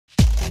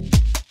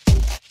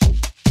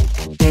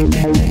Hi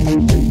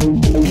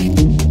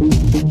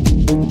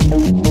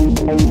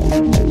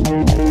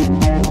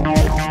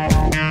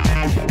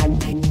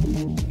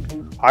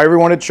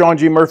everyone, it's Sean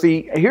G.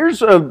 Murphy.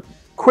 Here's a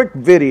quick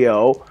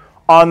video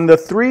on the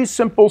 3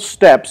 simple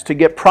steps to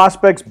get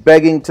prospects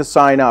begging to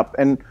sign up.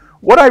 And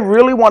what I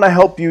really want to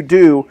help you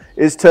do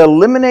is to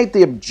eliminate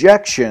the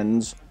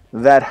objections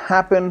that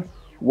happen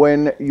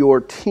when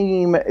your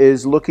team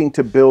is looking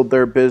to build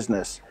their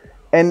business.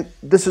 And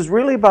this is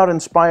really about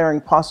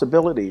inspiring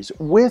possibilities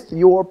with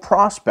your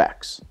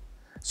prospects.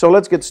 So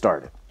let's get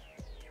started.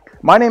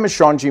 My name is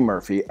Sean G.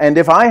 Murphy, and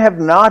if I have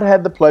not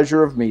had the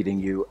pleasure of meeting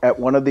you at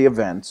one of the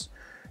events,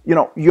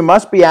 you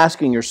must be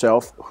asking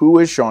yourself, who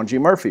is Sean G.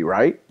 Murphy,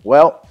 right?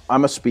 Well,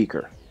 I'm a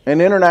speaker, an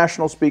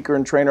international speaker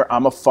and trainer.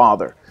 I'm a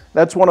father.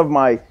 That's one of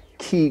my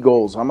key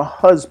goals. I'm a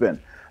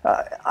husband.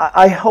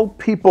 I help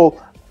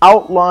people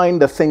outline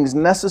the things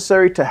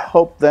necessary to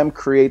help them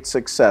create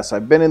success.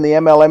 I've been in the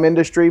MLM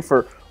industry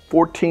for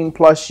 14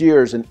 plus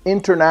years, an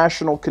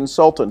international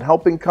consultant,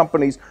 helping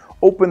companies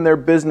open their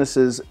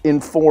businesses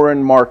in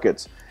foreign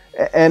markets.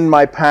 And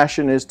my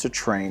passion is to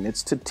train.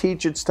 It's to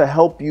teach. It's to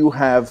help you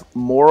have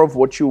more of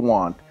what you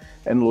want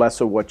and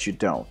less of what you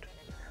don't.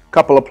 A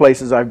couple of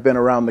places I've been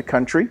around the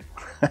country.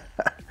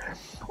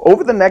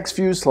 Over the next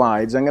few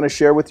slides, I'm going to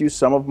share with you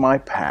some of my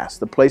past,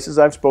 the places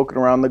I've spoken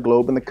around the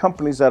globe, and the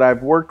companies that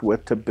I've worked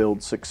with to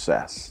build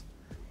success.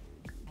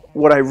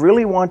 What I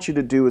really want you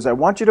to do is I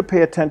want you to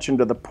pay attention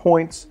to the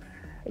points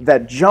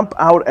that jump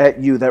out at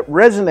you, that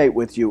resonate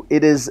with you.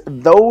 It is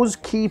those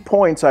key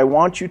points I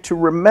want you to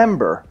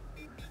remember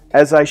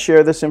as I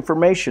share this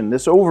information,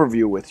 this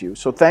overview with you.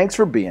 So thanks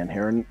for being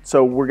here. And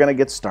so we're going to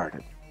get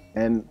started.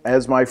 And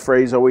as my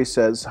phrase always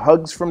says,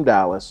 hugs from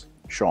Dallas,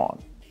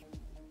 Sean.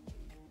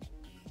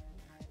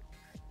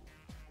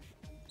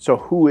 So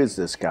who is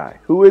this guy?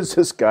 Who is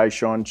this guy,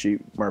 Sean G.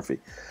 Murphy?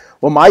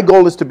 Well, my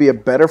goal is to be a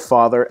better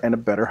father and a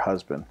better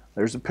husband.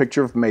 There's a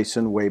picture of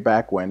Mason way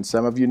back when.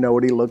 Some of you know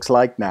what he looks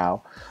like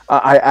now.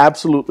 I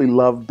absolutely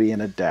love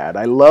being a dad.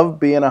 I love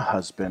being a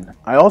husband.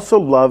 I also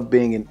love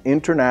being an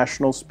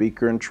international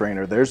speaker and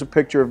trainer. There's a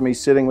picture of me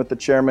sitting with the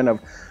chairman of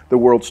the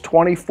world's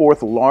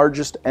 24th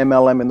largest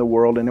MLM in the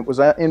world, and it was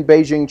in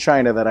Beijing,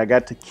 China, that I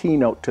got to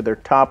keynote to their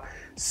top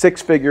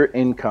 6-figure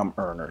income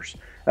earners.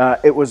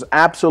 It was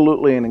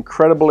absolutely an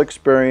incredible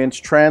experience,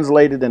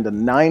 translated into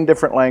 9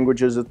 different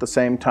languages at the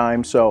same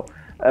time. So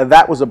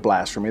that was a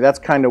blast for me. That's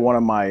kind of one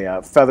of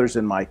my feathers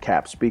in my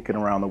cap, speaking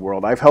around the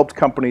world. I've helped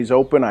companies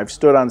open. I've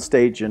stood on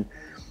stage in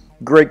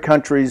great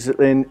countries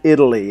in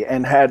Italy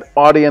and had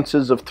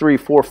audiences of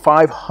 300, 400,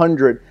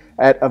 500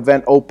 at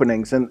event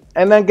openings. And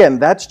again,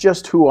 that's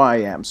just who I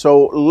am.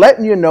 So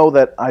letting you know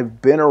that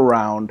I've been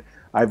around,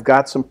 I've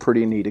got some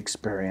pretty neat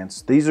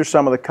experience. These are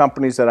some of the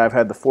companies that I've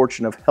had the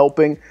fortune of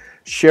helping,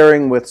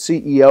 sharing with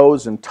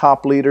CEOs and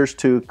top leaders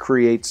to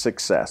create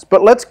success.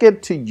 But let's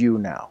get to you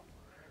now.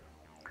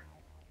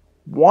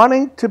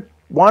 Wanting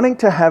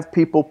to have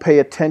people pay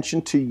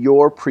attention to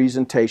your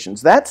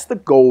presentations. That's the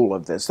goal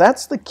of this.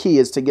 That's the key,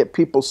 is to get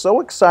people so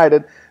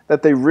excited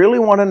that they really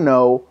want to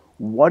know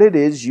what it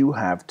is you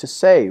have to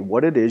say,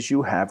 what it is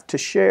you have to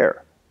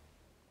share.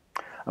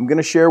 I'm going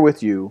to share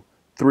with you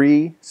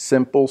 3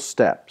 simple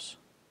steps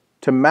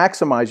to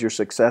maximize your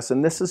success,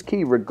 and this is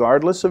key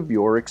regardless of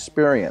your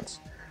experience.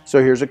 So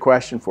here's a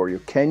question for you.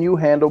 Can you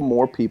handle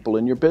more people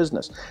in your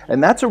business?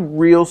 And that's a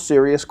real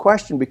serious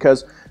question,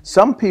 because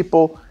some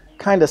people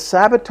kind of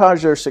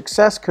sabotage their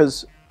success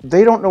because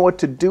they don't know what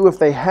to do if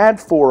they had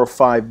 4 or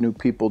 5 new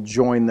people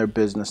join their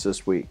business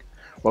this week.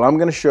 Well, I'm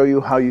going to show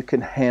you how you can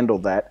handle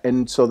that,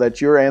 and so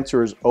that your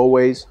answer is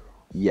always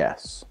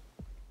yes.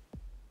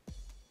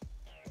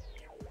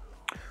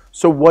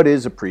 So what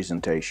is a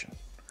presentation?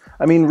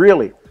 I mean,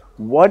 really,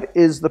 what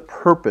is the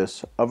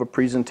purpose of a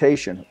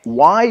presentation?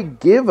 Why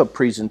give a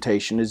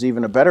presentation is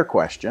even a better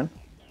question.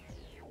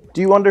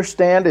 Do you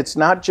understand it's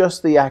not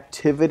just the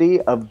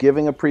activity of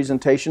giving a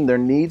presentation? There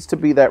needs to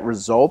be that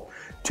result.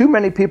 Too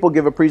many people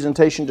give a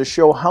presentation to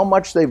show how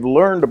much they've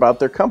learned about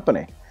their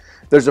company.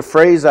 There's a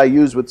phrase I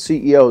use with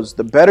CEOs: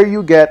 the better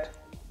you get,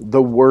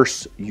 the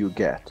worse you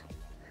get.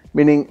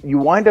 Meaning you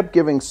wind up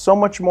giving so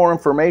much more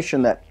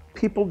information that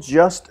people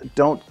just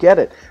don't get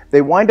it.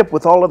 They wind up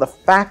with all of the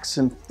facts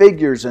and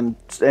figures and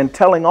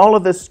telling all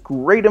of this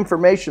great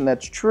information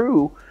that's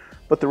true,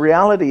 but the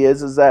reality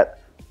is that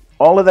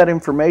all of that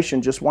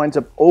information just winds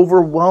up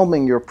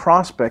overwhelming your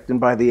prospect,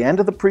 and by the end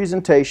of the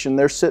presentation,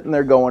 they're sitting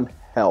there going,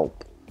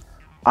 help.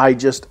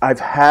 I've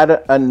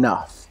had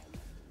enough.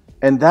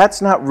 And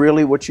that's not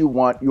really what you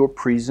want your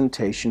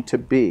presentation to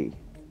be.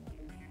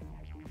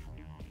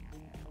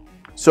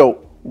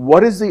 So,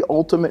 what is the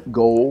ultimate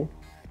goal?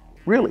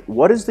 Really,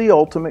 what is the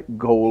ultimate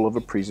goal of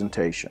a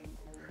presentation?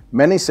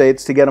 Many say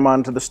it's to get them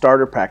onto the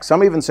starter pack.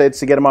 Some even say it's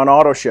to get them on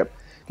auto ship.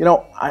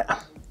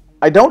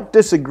 I don't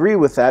disagree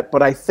with that,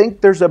 but I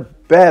think there's a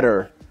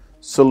better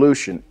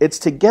solution. It's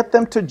to get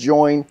them to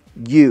join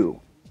you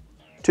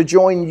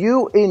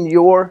in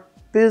your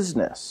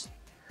business.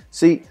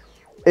 See,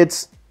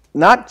 it's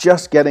not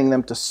just getting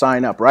them to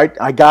sign up, right?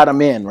 I got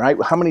them in, right?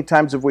 How many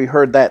times have we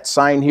heard that?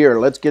 Sign here,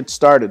 let's get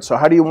started. So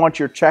how do you want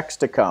your checks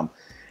to come?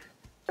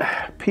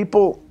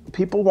 People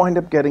wind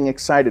up getting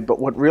excited, but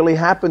what really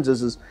happens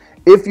is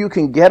if you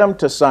can get them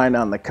to sign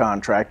on the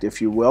contract,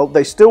 if you will,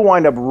 they still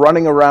wind up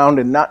running around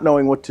and not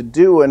knowing what to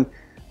do, and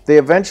they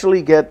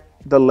eventually get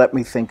the let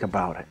me think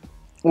about it.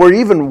 Or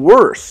even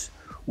worse,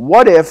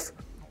 what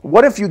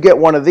if you get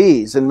one of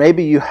these, and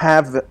maybe you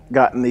have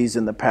gotten these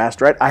in the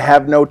past, right? I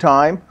have no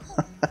time.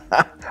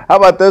 How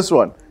about this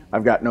one?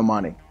 I've got no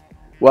money.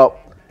 Well,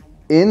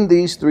 in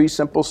these 3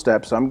 simple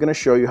steps, I'm going to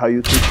show you how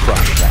you can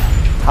crush that.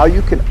 How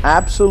you can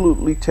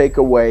absolutely take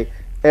away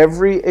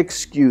every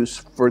excuse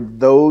for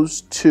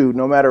those 2,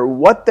 no matter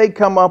what they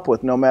come up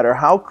with, no matter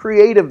how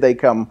creative they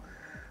come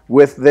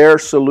with their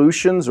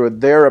solutions or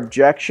their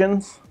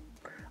objections.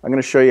 I'm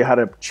going to show you how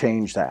to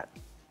change that.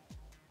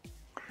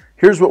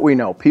 Here's what we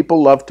know.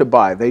 People love to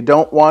buy. They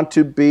don't want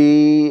to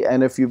be,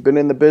 and if you've been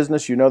in the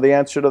business, you know the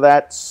answer to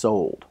that,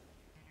 sold.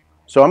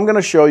 So I'm going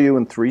to show you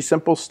in 3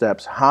 simple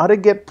steps how to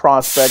get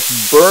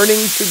prospects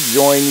burning to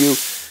join you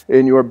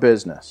in your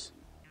business.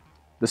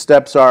 The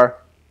steps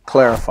are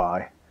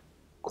clarify,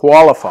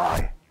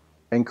 qualify,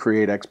 and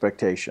create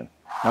expectation.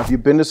 Now, if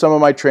you've been to some of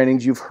my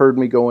trainings, you've heard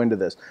me go into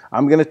this.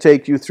 I'm going to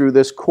take you through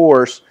this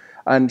course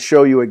and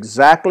show you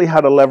exactly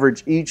how to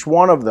leverage each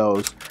one of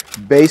those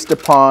based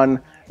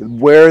upon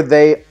where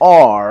they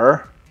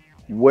are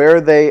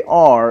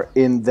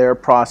in their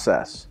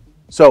process.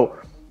 So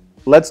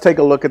let's take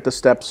a look at the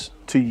steps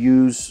to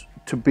use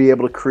to be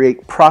able to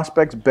create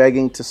prospects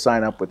begging to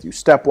sign up with you.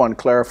 Step 1,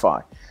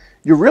 clarify.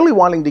 You're really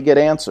wanting to get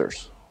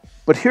answers.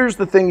 But here's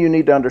the thing you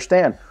need to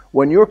understand.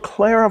 When you're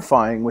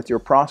clarifying with your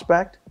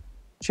prospect,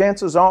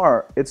 chances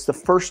are it's the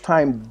first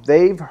time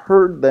they've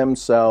heard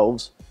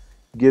themselves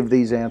give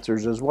these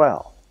answers as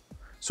well.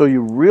 So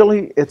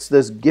it's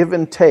this give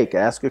and take.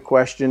 Ask a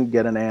question,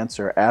 get an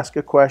answer. Ask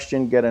a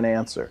question, get an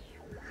answer.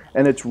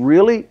 And it's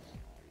really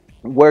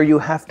where you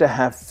have to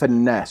have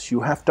finesse. You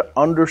have to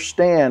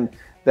understand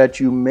that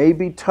you may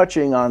be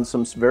touching on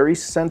some very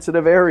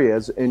sensitive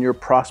areas in your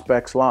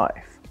prospect's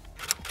life.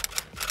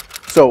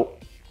 So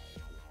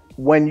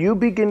when you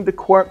begin to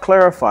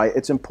clarify,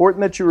 it's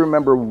important that you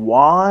remember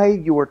why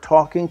you are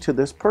talking to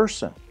this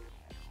person.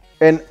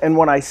 And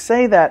when I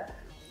say that,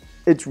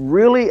 it's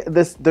really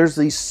there's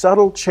these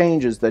subtle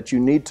changes that you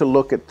need to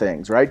look at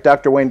things, right?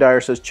 Dr. Wayne Dyer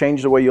says,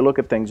 change the way you look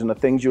at things, and the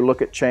things you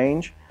look at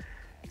change.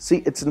 See,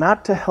 it's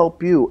not to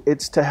help you,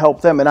 it's to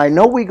help them. And I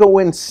know we go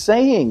in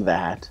saying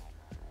that,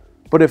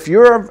 but if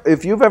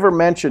you've ever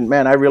mentioned,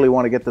 man, I really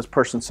want to get this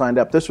person signed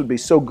up, this would be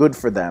so good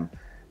for them.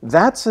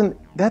 That's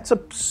a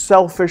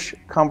selfish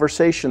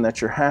conversation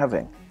that you're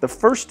having. The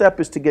first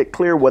step is to get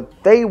clear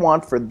what they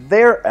want for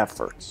their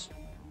efforts.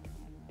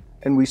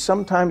 And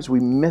sometimes we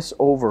miss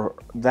over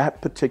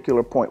that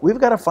particular point. We've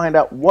got to find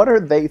out, what are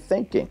they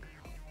thinking?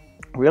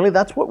 Really,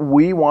 that's what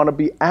we want to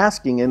be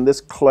asking in this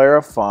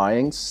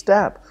clarifying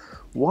step.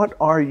 What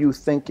are you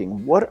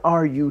thinking? What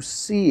are you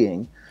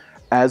seeing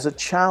as a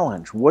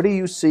challenge? What are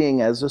you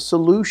seeing as a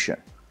solution?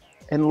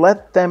 And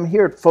let them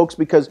hear it, folks,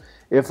 because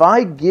if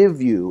I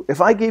gave you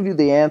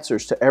the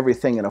answers to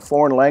everything in a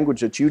foreign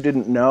language that you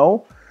didn't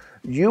know,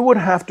 you would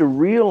have to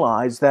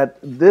realize that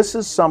this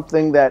is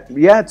something that,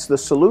 yeah, it's the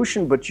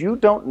solution, but you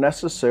don't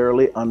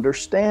necessarily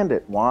understand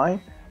it.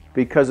 Why?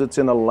 Because it's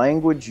in a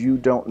language you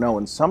don't know.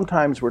 And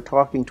sometimes we're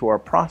talking to our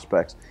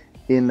prospects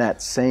in that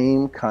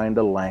same kind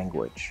of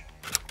language.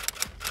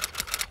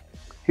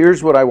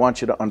 Here's what I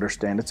want you to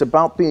understand. It's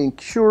about being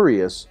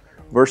curious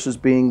versus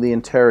being the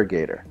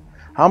interrogator.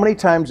 How many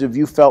times have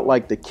you felt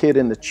like the kid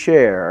in the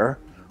chair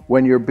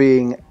when you're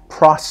being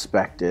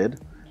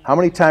prospected? How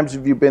many times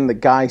have you been the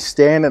guy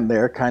standing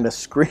there kind of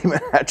screaming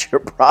at your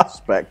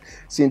prospect?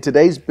 See, in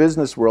today's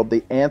business world,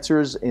 the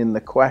answer is in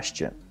the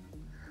question.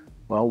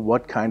 Well,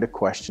 what kind of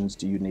questions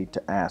do you need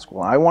to ask?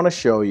 Well, I want to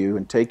show you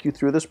and take you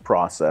through this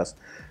process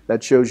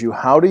that shows you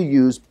how to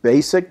use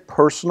basic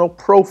personal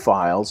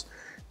profiles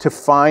to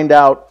find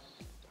out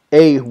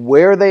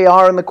where they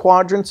are in the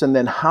quadrants, and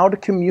then how to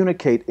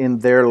communicate in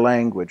their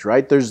language,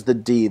 right? There's the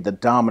D, the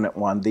dominant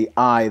one, the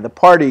I, the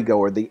party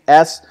goer, the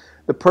S,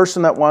 the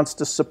person that wants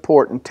to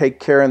support and take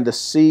care, and the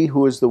C,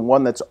 who is the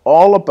one that's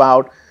all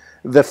about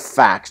the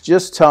facts.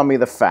 Just tell me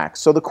the facts.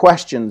 So the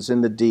questions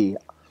in the D,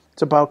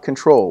 it's about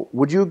control.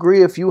 Would you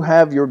agree, if you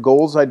have your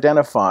goals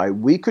identified,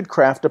 we could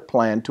craft a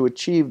plan to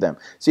achieve them?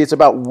 See, it's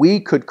about we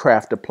could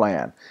craft a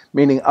plan,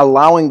 meaning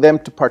allowing them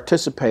to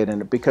participate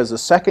in it, because the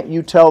second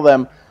you tell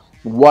them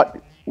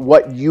what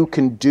you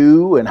can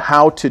do and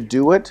how to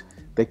do it,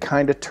 they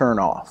kind of turn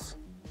off.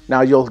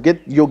 Now you'll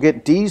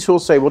get D's who'll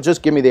say, well,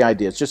 just give me the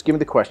ideas, just give me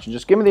the question,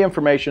 just give me the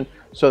information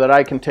so that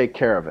I can take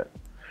care of it.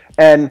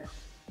 And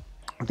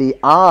the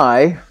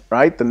I,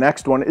 right, the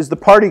next one is the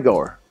party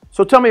goer.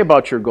 So tell me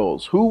about your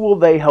goals. Who will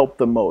they help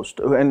the most?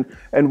 And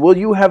will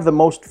you have the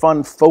most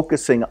fun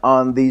focusing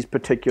on these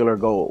particular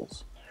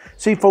goals?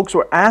 See, folks,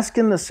 we're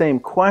asking the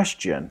same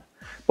question,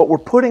 but we're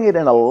putting it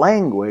in a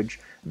language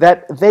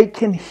that they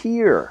can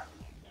hear.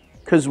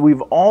 Because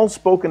we've all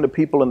spoken to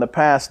people in the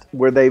past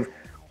where they've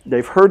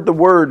heard the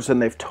words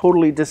and they've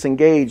totally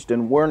disengaged,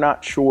 and we're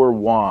not sure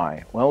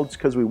why. Well, it's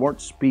because we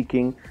weren't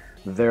speaking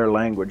their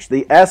language.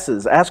 The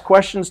S's, ask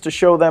questions to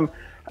show them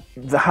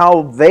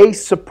how they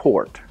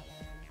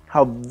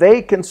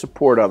can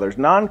support others.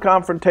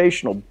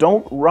 Non-confrontational,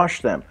 don't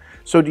rush them.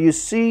 So do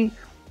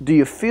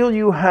you feel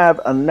you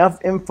have enough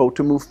info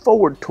to move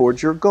forward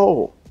towards your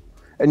goal?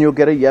 And you'll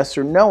get a yes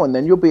or no, and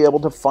then you'll be able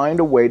to find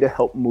a way to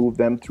help move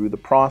them through the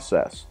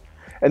process.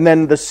 And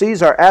then the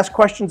C's are ask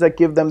questions that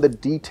give them the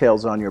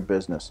details on your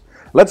business.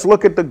 Let's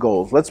look at the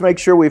goals. Let's make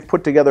sure we've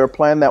put together a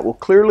plan that will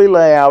clearly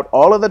lay out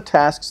all of the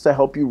tasks to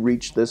help you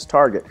reach this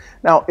target.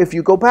 Now, if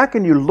you go back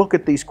and you look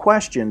at these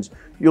questions,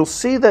 you'll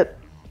see that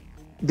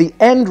the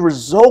end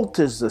result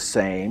is the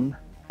same.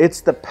 It's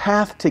the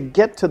path to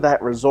get to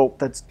that result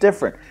that's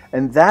different.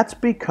 And that's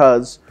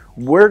because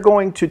we're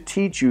going to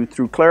teach you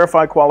through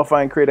Clarify,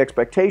 Qualify, and Create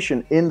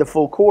Expectation in the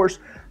full course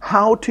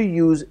how to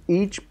use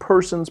each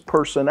person's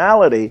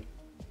personality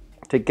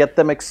to get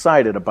them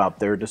excited about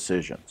their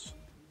decisions.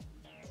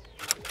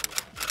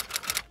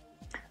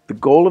 The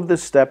goal of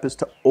this step is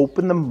to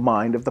open the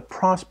mind of the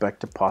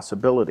prospect to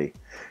possibility.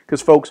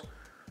 Because folks,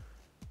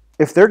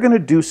 if they're going to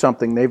do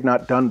something they've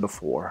not done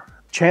before,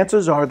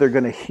 chances are they're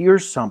going to hear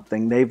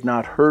something they've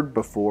not heard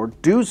before,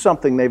 do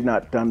something they've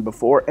not done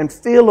before, and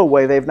feel a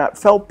way they've not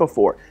felt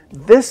before.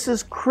 This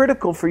is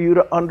critical for you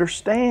to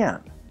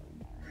understand,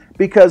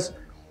 because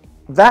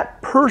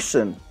that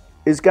person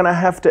is going to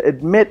have to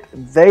admit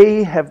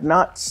they have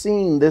not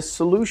seen this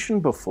solution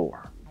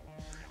before.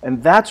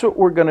 And that's what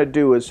we're going to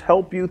do, is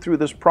help you through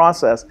this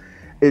process,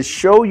 is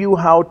show you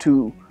how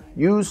to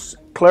use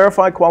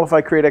Clarify,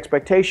 Qualify, Create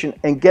Expectation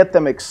and get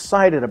them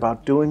excited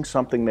about doing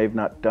something they've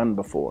not done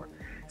before.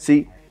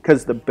 See,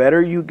 because the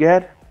better you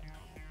get,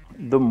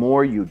 the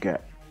more you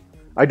get.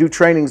 I do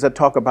trainings that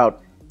talk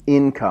about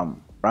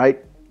income,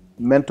 right?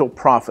 Mental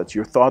profits.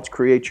 Your thoughts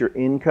create your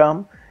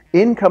income.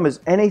 Income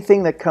is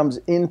anything that comes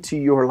into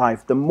your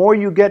life. The more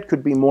you get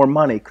could be more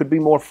money, could be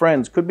more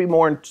friends, could be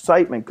more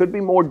excitement, could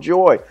be more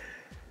joy.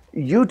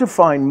 You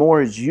define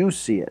more as you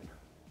see it.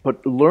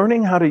 But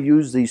learning how to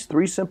use these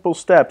 3 simple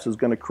steps is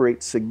going to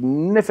create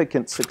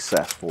significant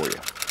success for you.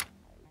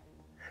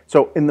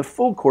 So in the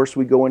full course,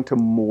 we go into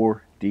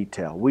more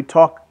detail. We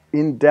talk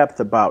in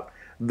depth about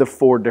the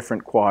 4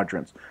 different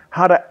quadrants,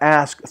 how to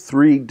ask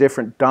 3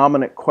 different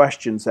dominant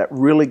questions that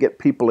really get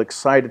people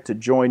excited to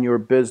join your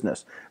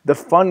business, the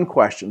fun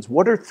questions.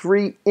 What are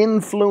 3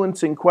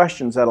 influencing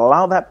questions that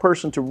allow that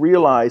person to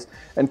realize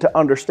and to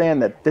understand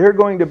that they're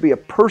going to be a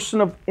person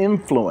of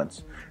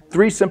influence?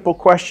 3 simple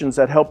questions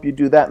that help you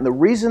do that. And the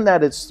reason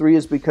that it's 3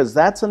 is because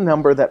that's a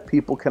number that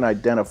people can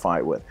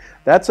identify with.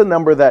 That's a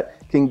number that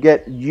can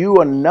get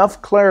you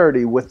enough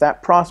clarity with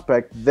that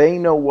prospect. They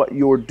know what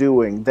you're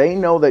doing. They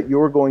know that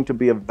you're going to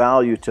be of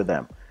value to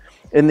them.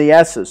 In the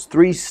S's,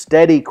 3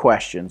 steady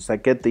questions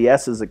that get the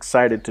S's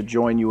excited to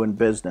join you in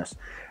business.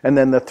 And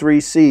then the 3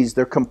 C's,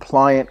 they're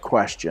compliant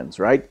questions,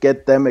 right?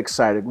 Get them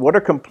excited. What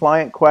are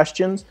compliant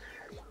questions?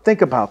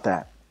 Think about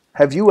that.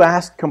 Have you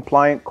asked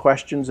compliant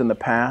questions in the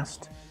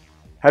past?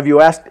 Have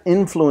you asked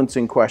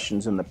influencing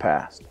questions in the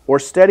past? Or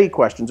steady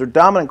questions or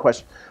dominant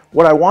questions?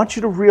 What I want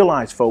you to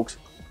realize, folks,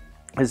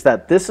 is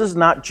that this is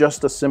not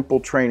just a simple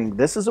training.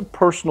 This is a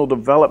personal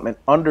development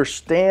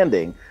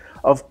understanding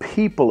of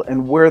people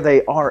and where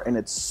they are. And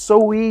it's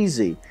so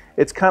easy.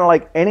 It's kind of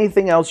like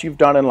anything else you've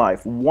done in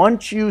life.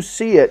 Once you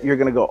see it, you're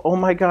going to go, oh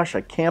my gosh,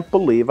 I can't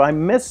believe I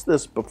missed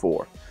this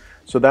before.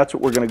 So that's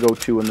what we're going to go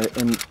to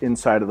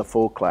inside of the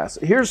full class.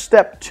 Here's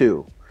step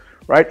 2,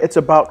 right? It's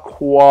about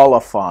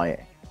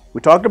qualifying. We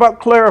talked about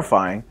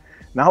clarifying.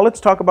 Now let's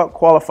talk about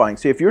qualifying.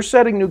 See, if you're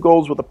setting new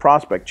goals with a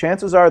prospect,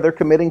 chances are they're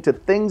committing to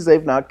things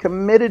they've not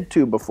committed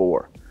to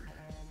before.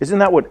 Isn't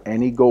that what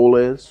any goal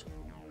is?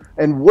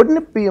 And wouldn't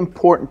it be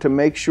important to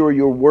make sure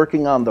you're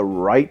working on the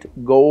right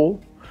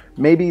goal?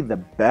 Maybe the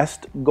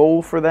best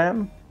goal for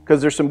them?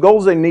 Because there's some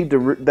goals they need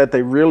that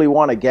they really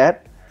want to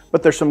get,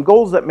 but there's some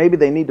goals that maybe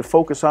they need to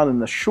focus on in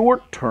the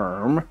short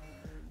term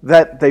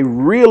that they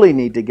really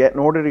need to get in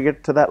order to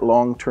get to that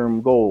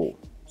long-term goal.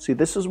 See,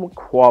 this is what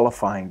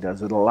qualifying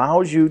does. It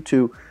allows you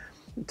to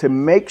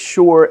make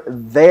sure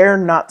they're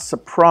not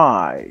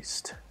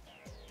surprised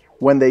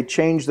when they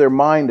change their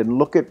mind and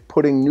look at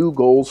putting new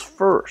goals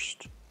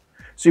first.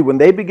 See, when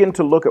they begin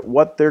to look at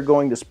what they're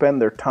going to spend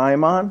their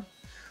time on,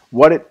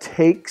 what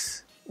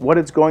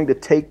it's going to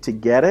take to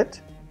get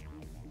it,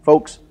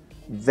 folks,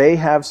 they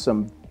have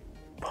some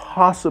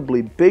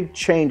possibly big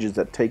changes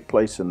that take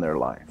place in their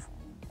life.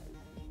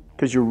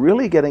 Because you're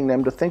really getting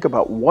them to think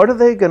about what are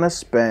they going to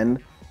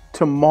spend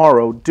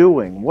tomorrow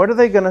doing? What are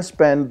they going to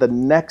spend the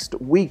next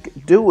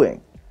week doing?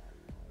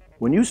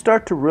 When you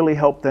start to really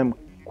help them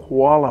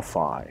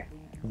qualify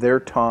their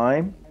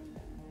time,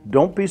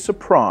 don't be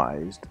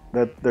surprised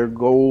that their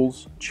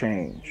goals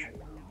change.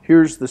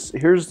 Here's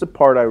the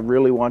part I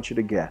really want you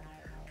to get.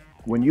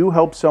 When you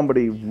help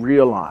somebody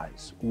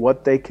realize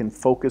what they can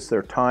focus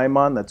their time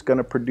on that's going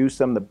to produce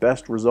them the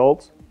best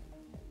results,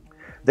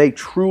 They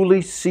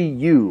truly see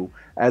you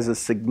as a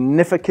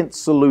significant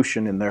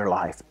solution in their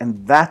life.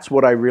 And that's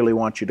what I really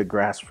want you to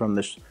grasp from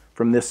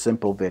this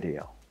simple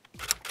video.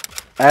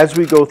 As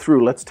we go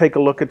through, let's take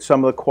a look at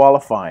some of the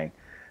qualifying.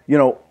 You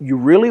know, you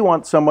really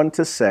want someone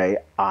to say,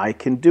 I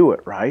can do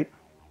it, right?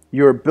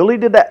 Your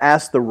ability to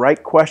ask the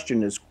right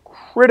question is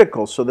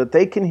critical so that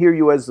they can hear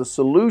you as the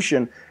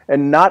solution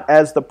and not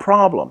as the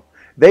problem.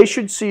 They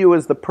should see you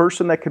as the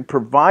person that can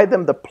provide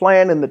them the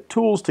plan and the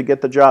tools to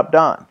get the job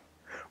done.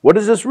 What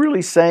is this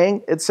really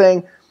saying? It's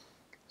saying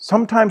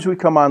sometimes we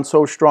come on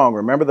so strong.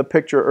 Remember the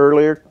picture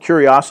earlier,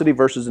 curiosity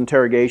versus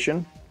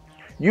interrogation?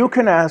 You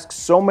can ask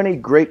so many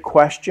great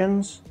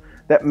questions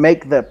that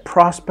make the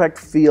prospect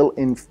feel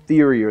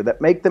inferior, that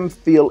make them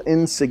feel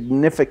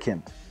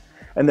insignificant.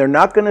 And they're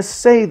not going to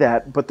say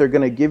that, but they're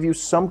going to give you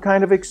some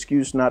kind of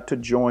excuse not to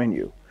join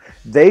you.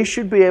 They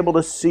should be able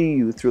to see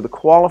you through the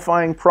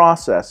qualifying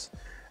process,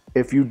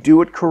 if you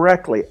do it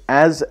correctly,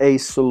 as a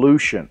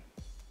solution.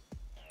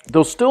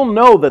 They'll still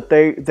know that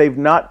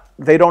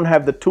they don't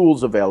have the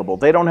tools available.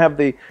 They don't have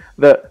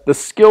the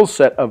skill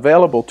set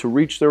available to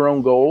reach their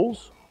own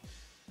goals.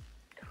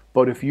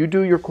 But if you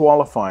do your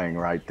qualifying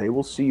right, they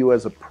will see you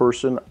as a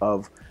person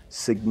of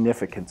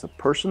significance, a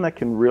person that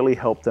can really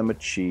help them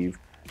achieve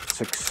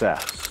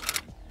success.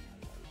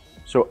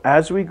 So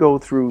as we go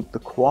through the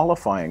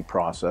qualifying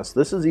process,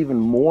 this is even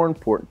more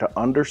important to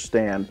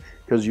understand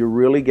because you're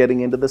really getting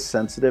into the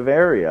sensitive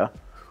area.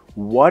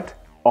 What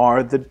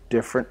are the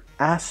different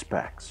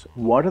aspects?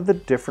 What are the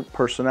different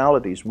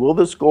personalities? Will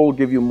this goal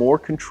give you more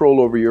control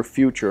over your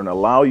future and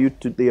allow you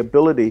the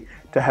ability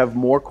to have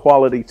more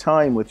quality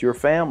time with your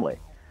family?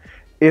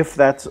 If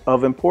that's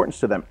of importance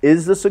to them.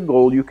 Is this a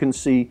goal you can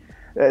see?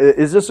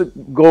 Is this a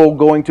goal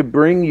going to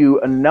bring you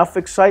enough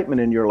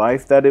excitement in your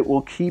life that it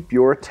will keep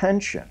your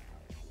attention?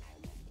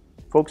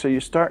 Folks, are you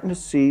starting to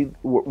see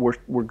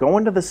we're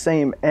going to the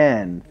same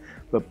end,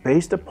 but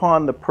based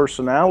upon the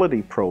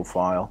personality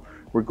profile,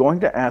 we're going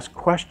to ask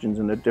questions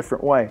in a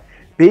different way.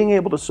 Being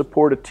able to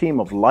support a team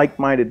of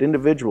like-minded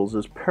individuals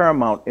is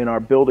paramount in our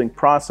building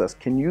process.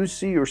 Can you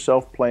see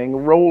yourself playing a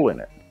role in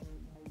it?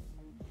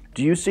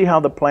 Do you see how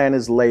the plan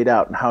is laid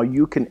out and how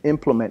you can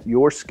implement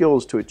your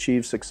skills to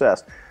achieve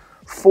success?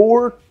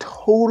 4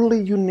 totally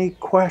unique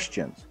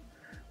questions,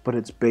 but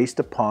it's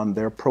based upon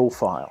their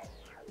profile.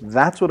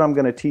 That's what I'm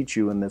going to teach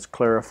you in this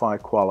Clarify,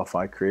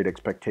 Qualify, Create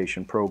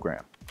Expectation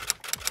program.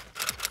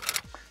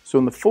 So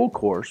in the full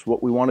course,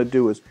 what we want to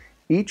do is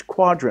each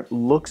quadrant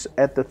looks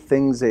at the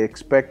things they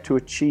expect to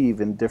achieve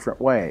in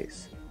different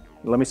ways.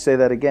 Let me say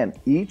that again.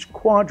 Each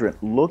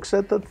quadrant looks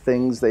at the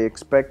things they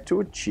expect to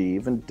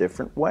achieve in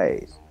different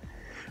ways.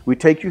 We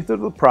take you through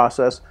the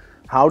process,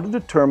 how to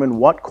determine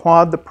what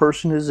quad the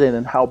person is in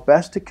and how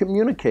best to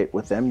communicate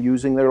with them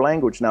using their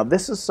language. Now,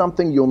 this is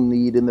something you'll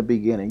need in the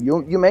beginning.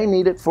 You may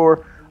need it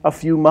for a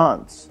few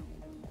months,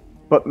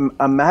 but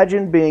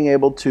imagine being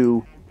able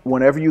to,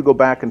 whenever you go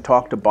back and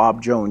talk to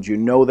Bob Jones, you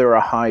know they're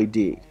a high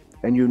D,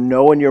 and you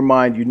know in your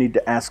mind you need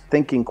to ask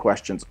thinking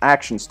questions,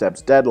 action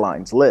steps,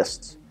 deadlines,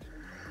 lists.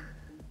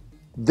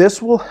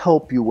 This will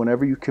help you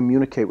whenever you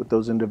communicate with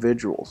those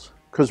individuals.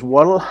 Because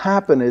what will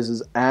happen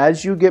is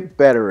as you get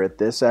better at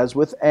this, as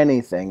with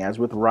anything, as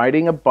with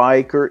riding a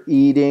bike or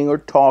eating or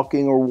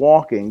talking or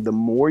walking, the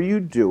more you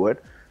do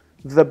it,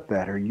 the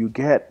better you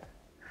get.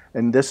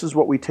 And this is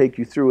what we take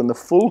you through in the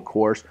full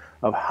course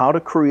of how to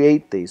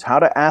create these, how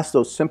to ask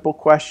those simple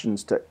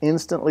questions to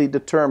instantly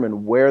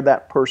determine where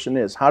that person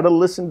is, how to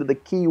listen to the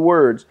key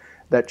words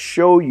that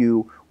show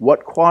you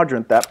what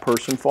quadrant that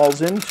person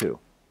falls into.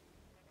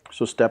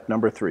 So step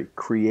number 3,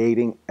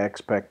 creating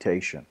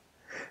expectation.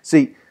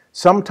 See,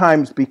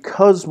 sometimes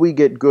because we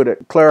get good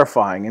at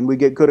clarifying and we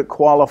get good at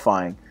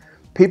qualifying,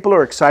 people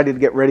are excited to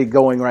get ready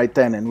going right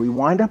then, and we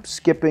wind up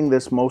skipping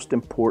this most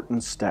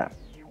important step.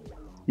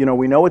 You know,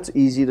 we know it's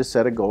easy to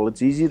set a goal,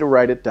 it's easy to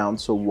write it down,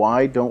 so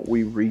why don't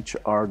we reach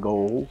our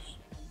goals?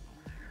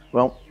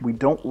 Well, we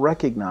don't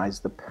recognize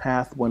the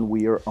path when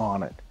we are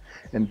on it.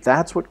 And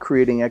that's what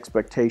creating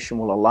expectation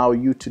will allow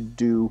you to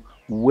do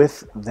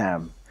with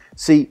them.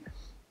 See,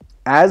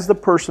 as the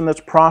person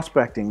that's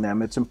prospecting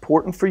them, it's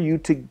important for you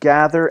to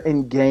gather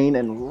and gain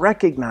and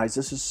recognize,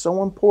 this is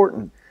so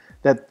important,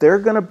 that they're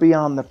going to be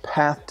on the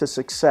path to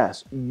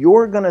success.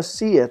 You're going to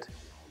see it,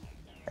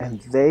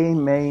 and they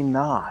may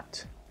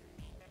not.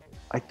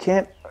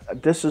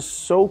 This is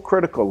so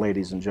critical,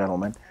 ladies and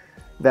gentlemen,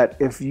 that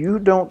if you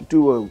don't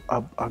do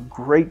a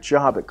great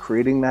job at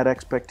creating that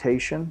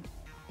expectation,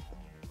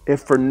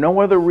 if for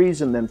no other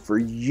reason than for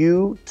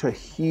you to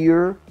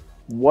hear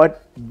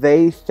what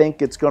they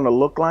think it's going to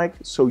look like,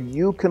 so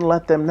you can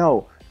let them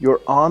know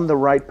you're on the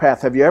right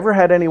path. Have you ever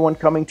had anyone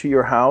coming to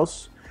your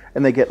house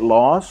and they get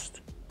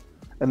lost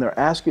and they're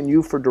asking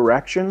you for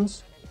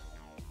directions,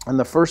 and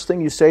the first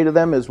thing you say to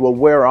them is, well,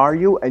 where are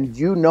you? And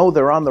you know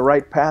they're on the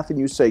right path, and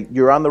you say,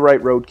 you're on the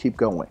right road, keep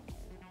going.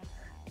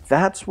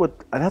 That's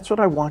what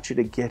I want you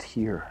to get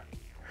here,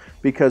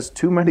 because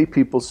too many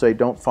people say,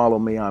 don't follow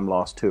me, I'm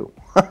lost too.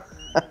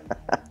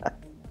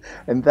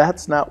 And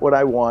that's not what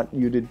I want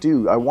you to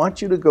do. I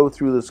want you to go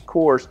through this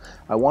course.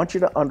 I want you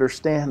to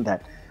understand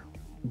that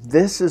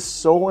this is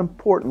so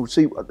important.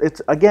 See,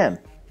 it's again,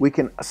 we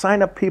can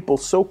sign up people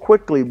so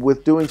quickly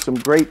with doing some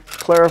great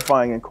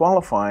clarifying and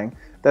qualifying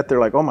that they're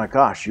like, oh my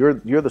gosh,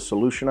 you're the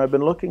solution I've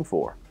been looking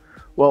for.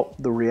 Well,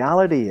 the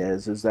reality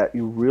is that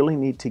you really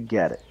need to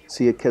get it.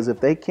 See, because if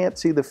they can't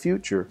see the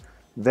future,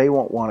 they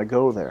won't want to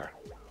go there.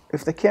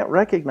 If they can't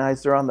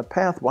recognize they're on the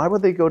path, why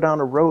would they go down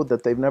a road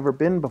that they've never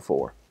been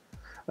before?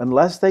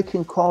 Unless they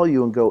can call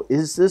you and go,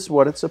 is this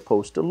what it's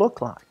supposed to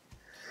look like?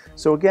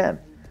 So again,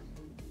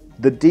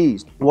 the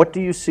D's. What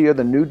do you see are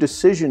the new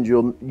decisions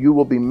you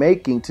will be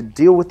making to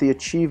deal with the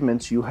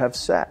achievements you have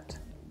set?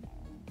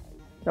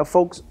 Now,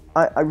 folks,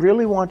 I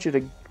really want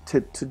you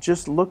to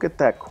just look at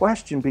that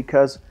question,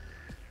 because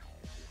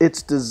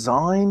it's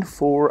designed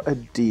for a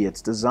D.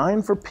 It's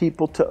designed for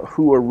people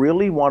who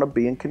really want to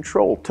be in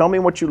control. Tell me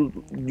what you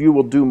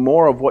will do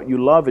more of what you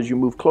love as you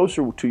move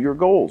closer to your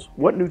goals.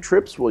 What new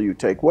trips will you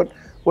take?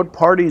 What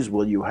parties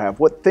will you have?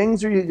 What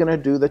things are you going to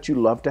do that you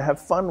love to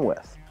have fun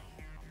with?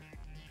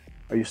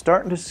 Are you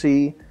starting to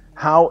see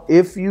how,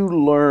 if you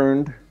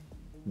learned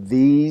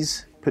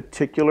these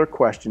particular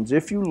questions,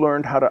 if you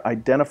learned how to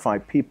identify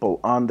people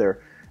on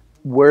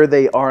where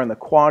they are in the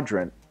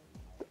quadrant,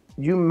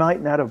 you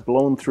might not have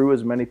blown through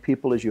as many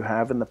people as you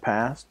have in the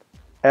past?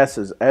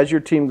 S's, as your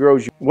team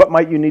grows, what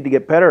might you need to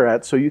get better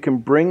at so you can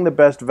bring the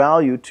best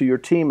value to your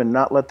team and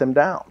not let them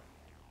down?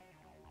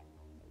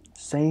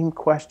 Same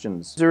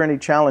questions. Is there any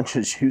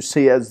challenges you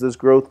see as this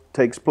growth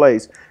takes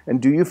place?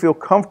 And do you feel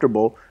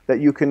comfortable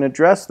that you can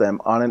address them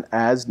on an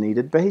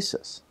as-needed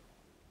basis?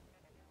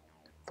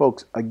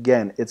 Folks,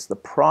 again, it's the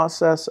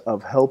process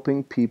of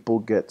helping people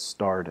get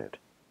started.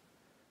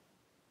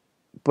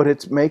 But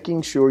it's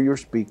making sure you're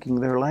speaking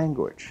their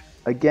language.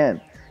 Again,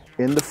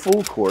 in the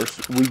full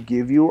course, we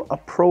give you a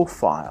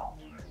profile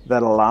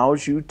that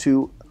allows you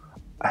to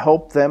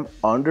help them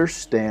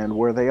understand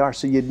where they are.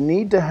 So you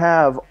need to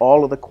have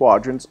all of the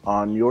quadrants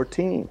on your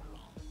team.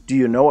 Do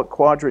you know what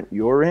quadrant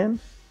you're in?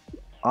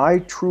 I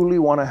truly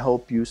want to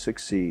help you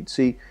succeed.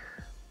 See,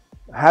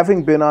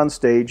 having been on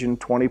stage in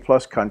 20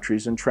 plus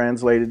countries and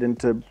translated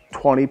into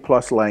 20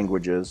 plus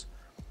languages,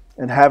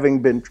 and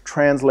having been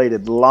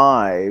translated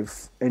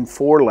live in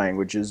 4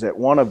 languages at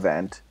one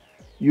event,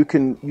 you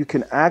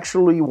can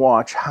actually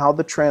watch how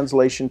the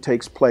translation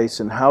takes place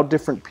and how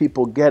different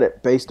people get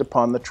it based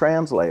upon the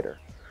translator.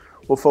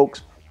 Well,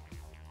 folks,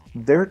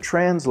 they're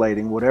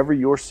translating whatever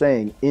you're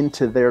saying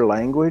into their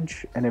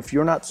language, and if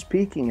you're not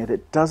speaking it,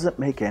 it doesn't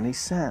make any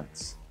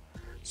sense.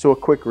 So a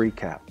quick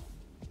recap.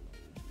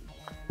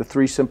 The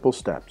 3 simple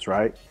steps,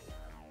 right?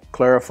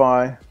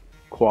 Clarify,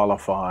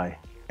 qualify,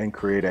 and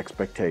create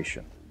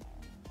expectation.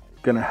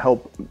 Going to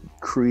help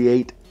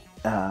create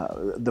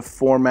the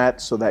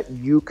format so that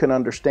you can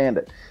understand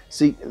it.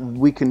 See,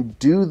 we can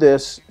do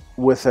this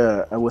with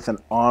an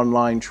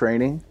online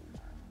training.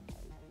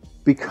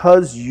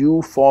 Because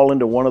you fall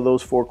into one of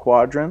those 4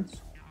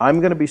 quadrants, I'm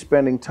going to be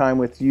spending time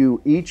with you,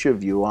 each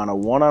of you, on a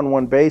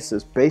one-on-one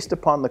basis based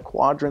upon the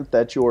quadrant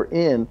that you're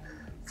in,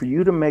 for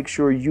you to make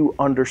sure you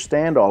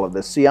understand all of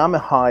this. See, I'm a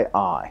high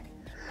I.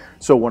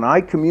 So when I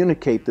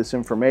communicate this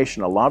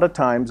information, a lot of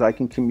times I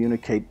can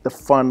communicate the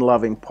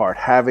fun-loving part,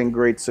 having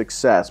great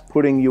success,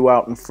 putting you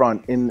out in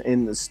front,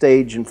 in the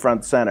stage in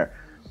front center.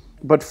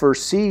 But for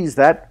C's,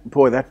 that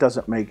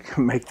doesn't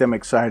make them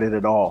excited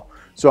at all.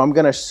 So I'm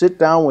going to sit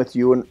down with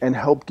you and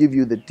help give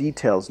you the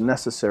details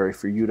necessary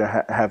for you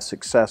to have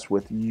success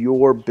with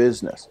your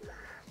business.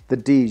 The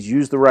D's,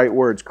 use the right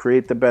words,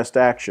 create the best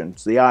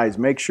actions. The I's,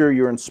 make sure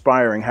you're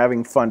inspiring,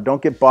 having fun.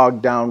 Don't get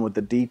bogged down with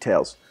the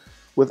details.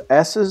 With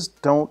S's,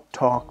 don't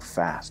talk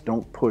fast,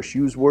 don't push.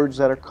 Use words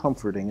that are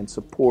comforting and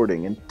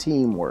supporting and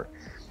teamwork.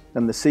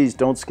 And the C's,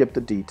 don't skip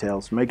the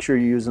details. Make sure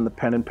you're using the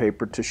pen and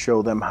paper to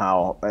show them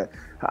how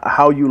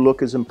you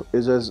look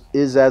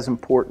is as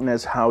important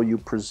as how you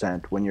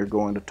present when you're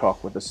going to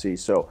talk with a C.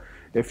 So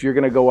if you're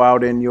going to go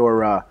out in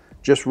your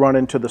just run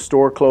into the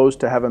store clothes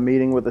to have a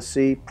meeting with a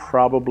C,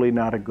 probably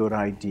not a good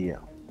idea.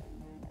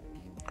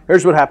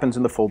 Here's what happens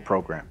in the full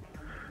program.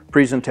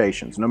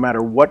 Presentations. No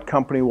matter what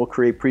company will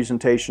create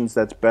presentations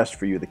that's best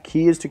for you. The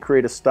key is to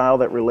create a style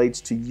that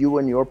relates to you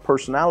and your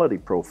personality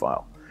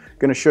profile. I'm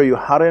going to show you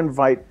how to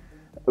invite,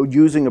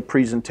 using a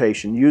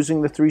presentation,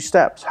 using the 3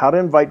 steps, how to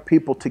invite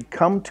people to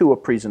come to a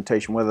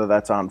presentation, whether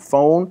that's on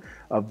phone,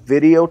 a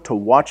video, to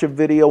watch a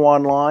video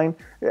online,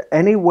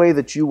 any way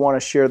that you want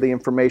to share the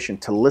information,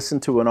 to listen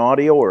to an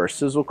audio or a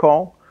sizzle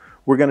call.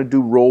 We're going to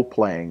do role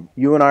playing.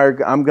 You and I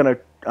I'm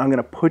going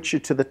to put you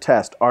to the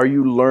test. Are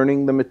you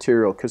learning the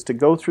material? Because to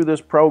go through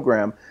this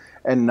program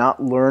and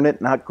not learn it,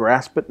 not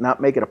grasp it,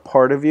 not make it a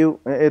part of you,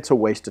 it's a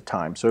waste of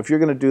time. So if you're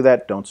going to do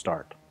that, don't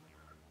start.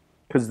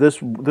 Because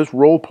this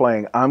role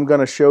playing, I'm going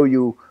to show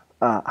you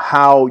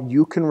how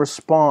you can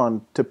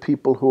respond to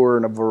people who are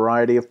in a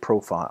variety of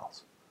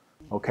profiles.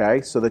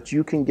 Okay, so that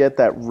you can get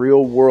that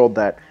real world,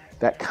 that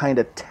kind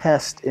of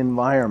test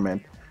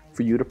environment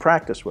for you to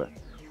practice with.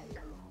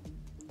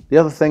 The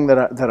other thing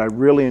that I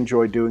really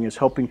enjoy doing is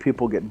helping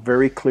people get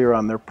very clear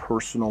on their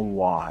personal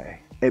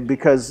why.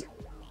 Because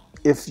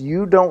if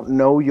you don't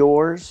know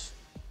yours,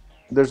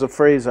 there's a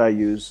phrase I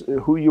use,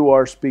 who you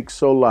are speaks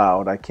so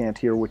loud, I can't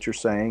hear what you're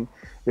saying.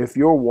 If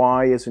your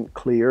why isn't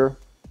clear,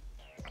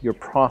 your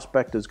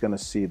prospect is going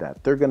to see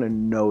that. They're going to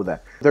know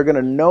that. They're going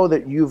to know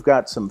that you've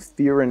got some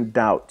fear and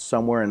doubt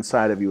somewhere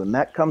inside of you, and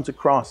that comes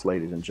across,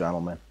 ladies and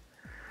gentlemen.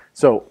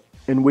 So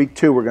in week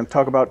 2, we're going to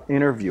talk about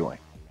interviewing.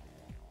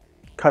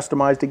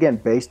 Customized, again,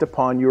 based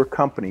upon your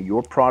company,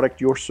 your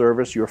product, your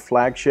service, your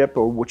flagship,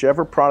 or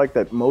whichever product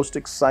that most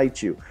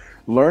excites you.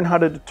 Learn how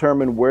to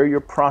determine where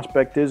your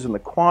prospect is in the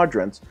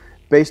quadrants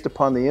based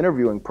upon the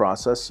interviewing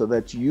process so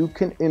that you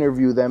can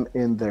interview them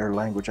in their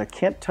language. I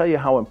can't tell you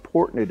how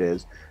important it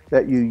is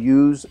that you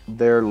use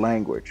their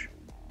language.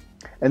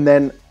 And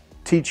then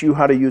teach you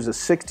how to use a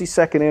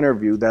 60-second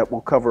interview that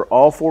will cover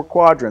all 4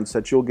 quadrants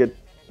that you'll get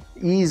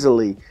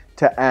easily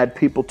to add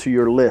people to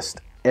your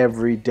list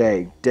every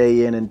day,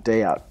 day in and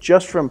day out.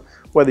 Just from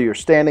whether you're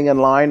standing in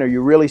line or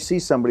you really see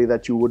somebody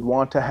that you would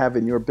want to have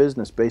in your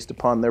business based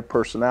upon their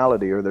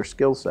personality or their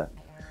skill set.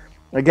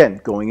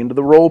 Again, going into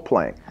the role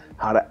playing,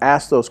 how to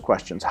ask those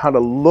questions, how to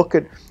look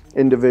at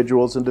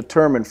individuals and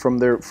determine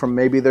from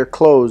maybe their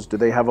clothes, do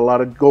they have a lot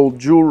of gold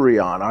jewelry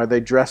on? Are they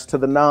dressed to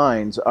the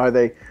nines? Are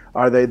they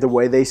the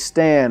way they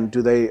stand?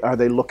 Are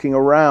they looking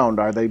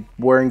around? Are they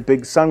wearing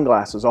big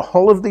sunglasses?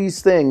 All of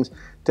these things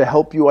to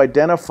help you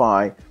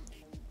identify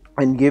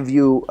and give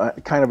you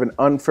kind of an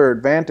unfair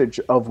advantage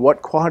of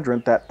what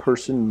quadrant that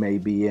person may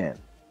be in.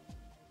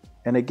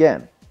 And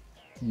again,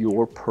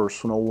 your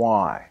personal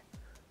why.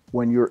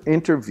 When you're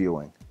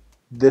interviewing,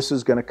 this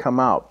is going to come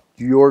out.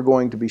 You're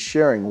going to be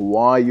sharing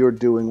why you're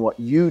doing what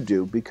you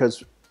do,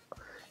 because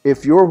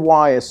if your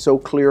why is so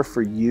clear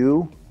for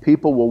you,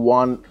 people will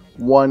want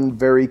one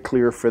very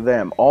clear for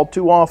them. All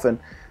too often,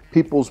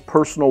 people's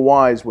personal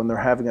whys, when they're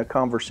having a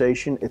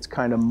conversation, it's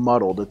kind of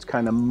muddled, it's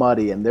kind of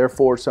muddy, and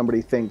therefore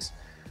somebody thinks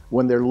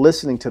when they're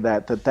listening to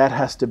that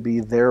has to be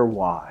their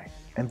why.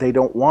 And they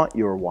don't want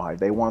your why,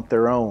 they want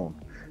their own.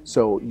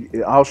 So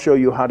I'll show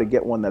you how to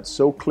get one that's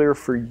so clear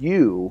for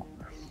you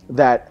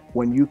that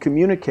when you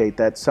communicate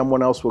that,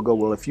 someone else will go,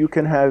 well, if you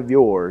can have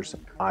yours,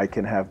 I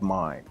can have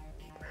mine.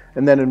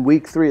 And then in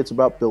week 3, it's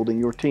about building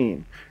your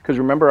team. Because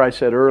remember I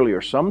said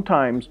earlier,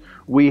 sometimes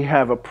we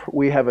have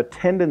a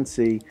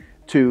tendency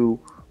to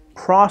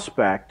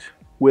prospect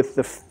with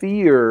the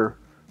fear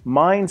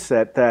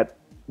mindset that,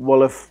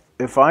 well, if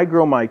I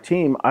grow my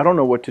team, I don't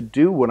know what to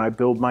do when I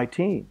build my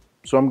team.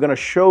 So I'm going to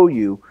show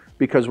you,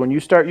 because when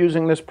you start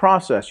using this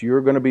process,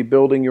 you're going to be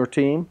building your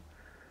team,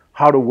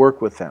 how to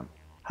work with them,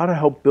 how to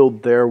help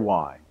build their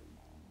why,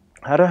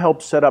 how to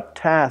help set up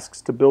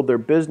tasks to build their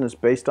business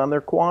based on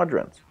their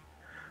quadrants.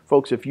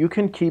 Folks, if you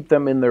can keep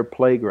them in their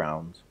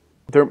playgrounds,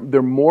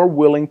 they're more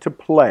willing to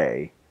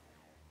play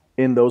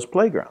in those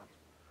playgrounds.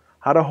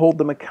 How to hold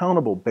them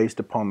accountable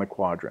based upon the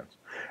quadrants.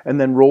 And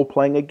then role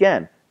playing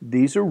again.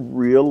 These are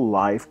real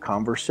life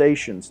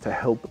conversations to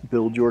help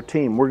build your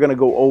team. We're going to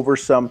go over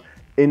some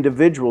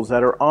individuals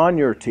that are on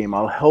your team.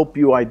 I'll help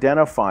you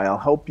identify. I'll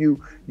help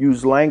you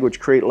use language,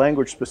 create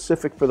language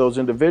specific for those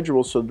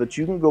individuals so that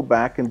you can go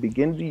back and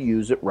begin to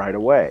use it right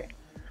away.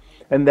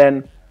 And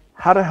then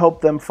how to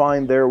help them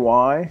find their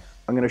why.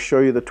 I'm going to show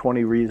you the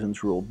 20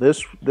 reasons rule.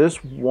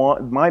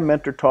 My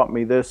mentor taught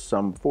me this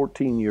some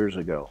 14 years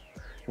ago.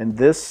 And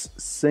this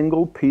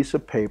single piece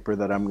of paper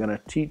that I'm going to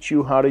teach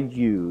you how to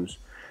use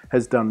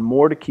has done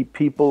more to keep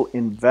people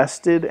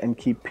invested and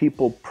keep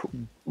people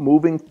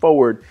moving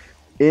forward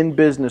in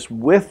business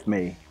with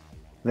me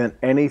than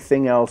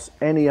anything else,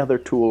 any other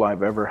tool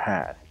I've ever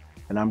had.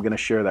 And I'm going to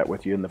share that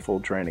with you in the full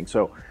training.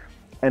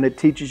 And it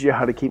teaches you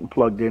how to keep them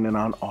plugged in and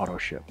on auto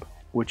ship,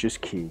 which is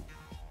key.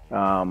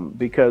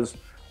 Because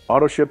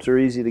auto ships are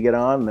easy to get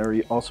on, and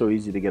they're also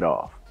easy to get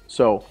off.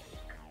 So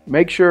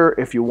make sure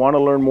if you want to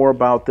learn more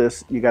about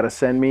this, you got to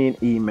send me an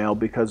email,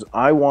 because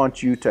I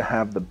want you to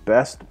have the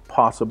best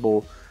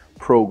possible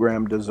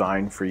program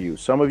designed for you.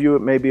 Some of you,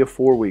 it may be a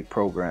 4-week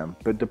program,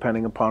 but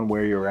depending upon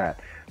where you're at.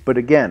 But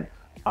again,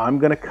 I'm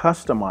going to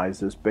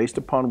customize this based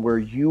upon where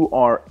you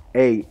are,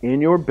 A,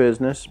 in your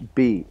business,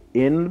 B,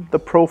 in the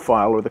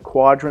profile or the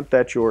quadrant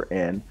that you're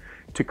in,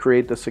 to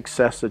create the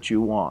success that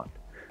you want.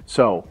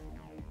 So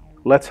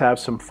let's have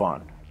some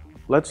fun.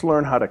 Let's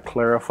learn how to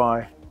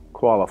clarify,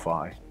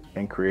 qualify,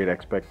 and create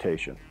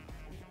expectation.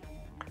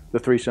 The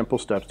 3 simple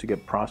steps to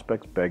get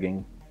prospects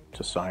begging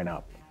to sign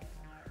up.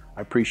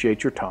 I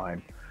appreciate your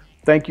time.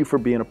 Thank you for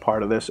being a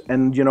part of this.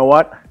 And you know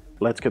what?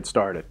 Let's get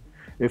started.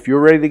 If you're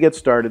ready to get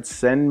started,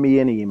 send me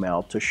an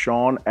email to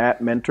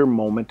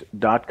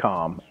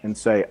sean@mentormoment.com and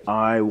say,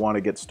 I want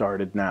to get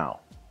started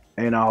now.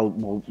 And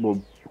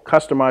we'll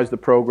customize the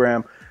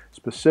program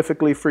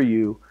specifically for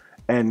you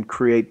and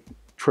create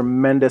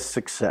tremendous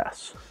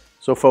success.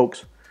 So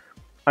folks,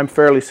 I'm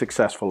fairly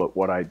successful at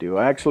what I do.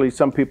 Actually,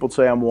 some people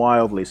say I'm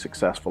wildly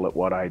successful at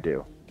what I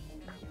do.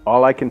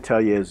 All I can tell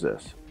you is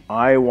this.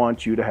 I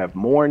want you to have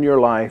more in your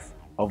life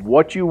of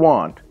what you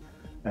want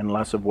and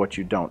less of what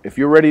you don't. If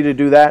you're ready to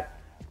do that,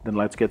 then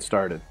let's get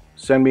started.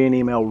 send me an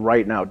email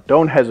right now.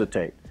 Don't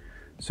hesitate.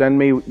 Send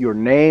me your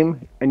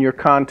name and your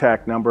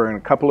contact number and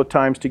a couple of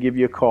times to give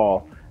you a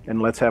call,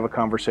 and let's have a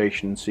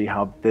conversation and see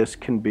how this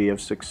can be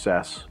of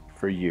success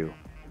for you.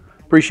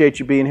 Appreciate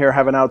you being here.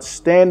 Have an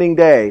outstanding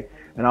day,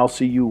 and I'll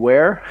see you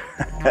where?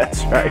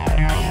 That's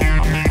right.